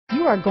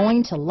you are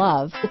going to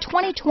love the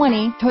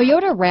 2020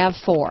 Toyota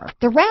RAV4.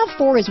 The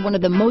RAV4 is one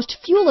of the most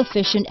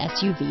fuel-efficient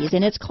SUVs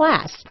in its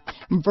class.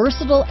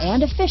 Versatile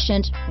and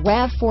efficient,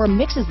 RAV4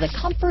 mixes the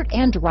comfort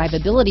and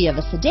drivability of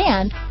a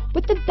sedan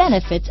with the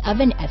benefits of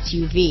an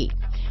SUV.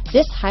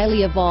 This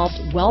highly evolved,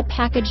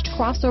 well-packaged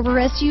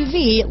crossover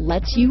SUV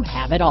lets you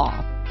have it all.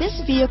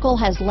 This vehicle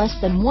has less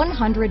than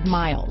 100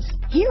 miles.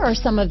 Here are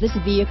some of this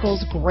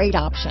vehicle's great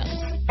options: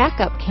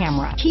 backup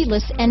camera,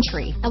 keyless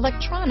entry,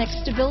 electronic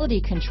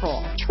stability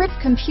control, trip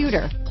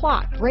computer,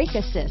 clock, brake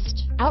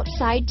assist,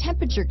 outside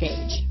temperature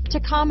gauge,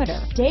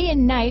 tachometer, day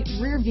and night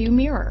rear view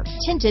mirror,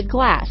 tinted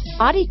glass,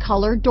 body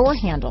color door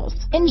handles,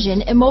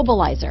 engine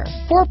immobilizer,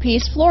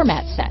 4-piece floor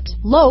mat set,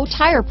 low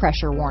tire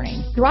pressure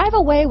warning. Drive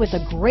away with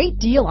a great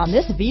deal on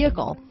this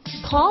vehicle.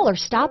 Call or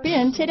stop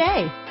in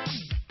today.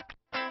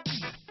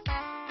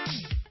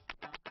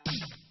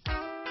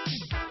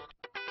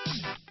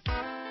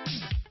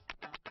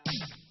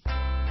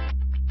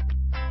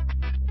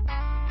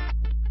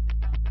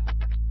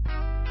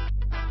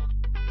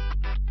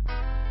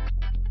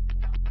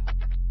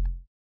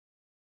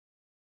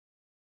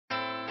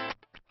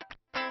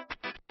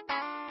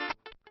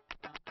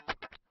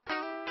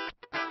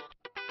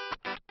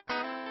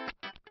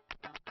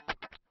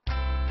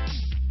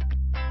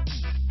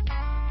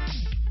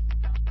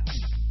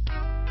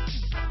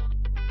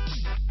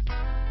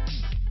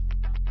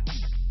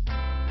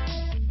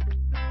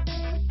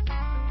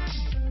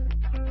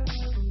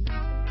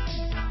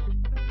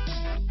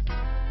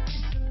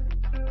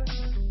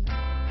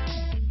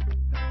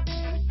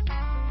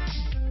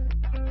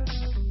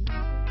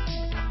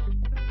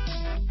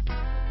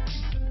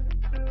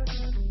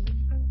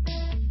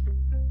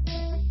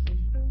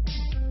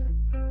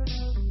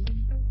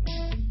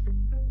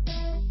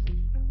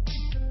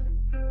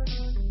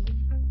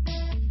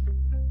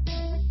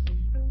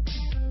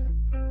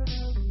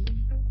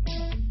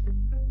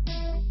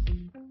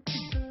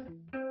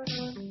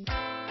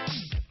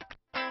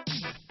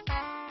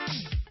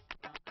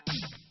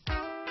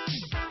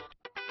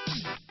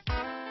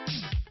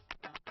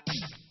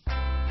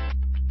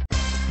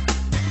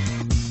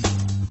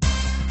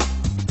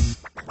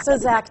 So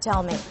Zach,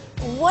 tell me,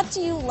 what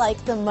do you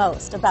like the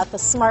most about the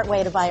smart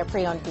way to buy a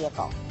pre-owned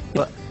vehicle?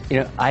 Well,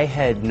 I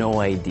had no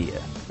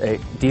idea a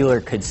dealer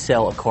could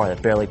sell a car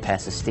that barely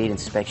passed a state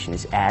inspection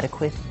is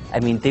adequate. I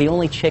mean, they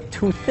only check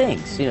 2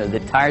 things. The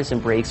tires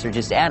and brakes are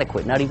just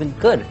adequate, not even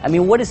good. I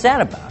mean, what is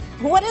that about?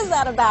 What is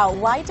that about?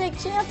 Why take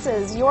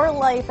chances? Your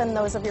life and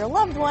those of your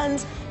loved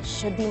ones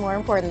should be more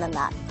important than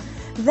that.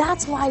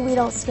 That's why we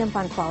don't skimp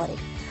on quality.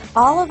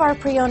 All of our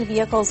pre-owned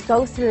vehicles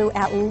go through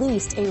at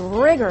least a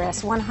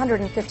rigorous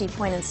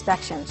 150-point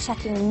inspection,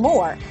 checking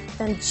more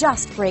than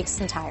just brakes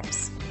and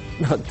tires.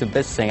 The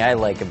best thing I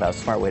like about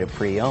Smart Way to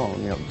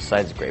Pre-Own,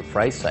 besides the great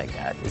price I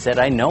got, is that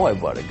I know I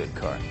bought a good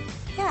car.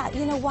 Yeah,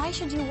 why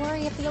should you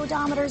worry if the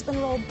odometer's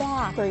been rolled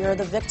back, or you're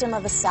the victim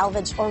of a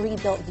salvaged or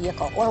rebuilt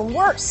vehicle, or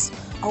worse,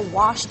 a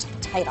washed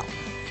title?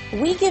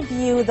 We give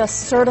you the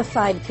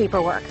certified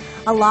paperwork,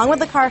 along with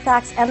the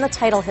Carfax and the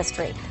title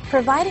history,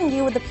 providing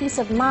you with the peace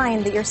of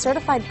mind that your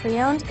certified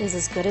pre-owned is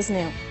as good as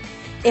new.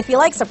 If you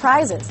like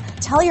surprises,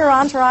 tell your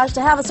entourage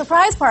to have a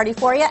surprise party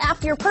for you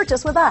after your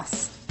purchase with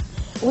us.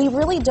 We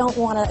really don't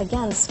want to,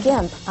 again,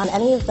 skimp on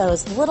any of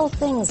those little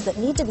things that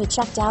need to be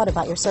checked out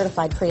about your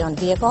certified pre-owned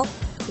vehicle.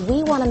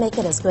 We want to make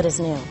it as good as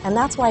new, and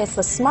that's why it's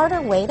the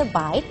smarter way to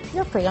buy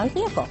your pre-owned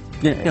vehicle.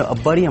 A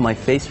buddy on my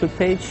Facebook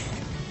page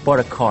bought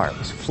a car. It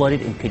was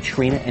flooded in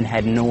Katrina and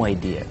had no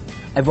idea.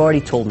 I've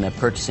already told him that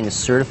purchasing a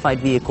certified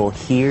vehicle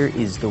here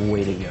is the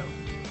way to go.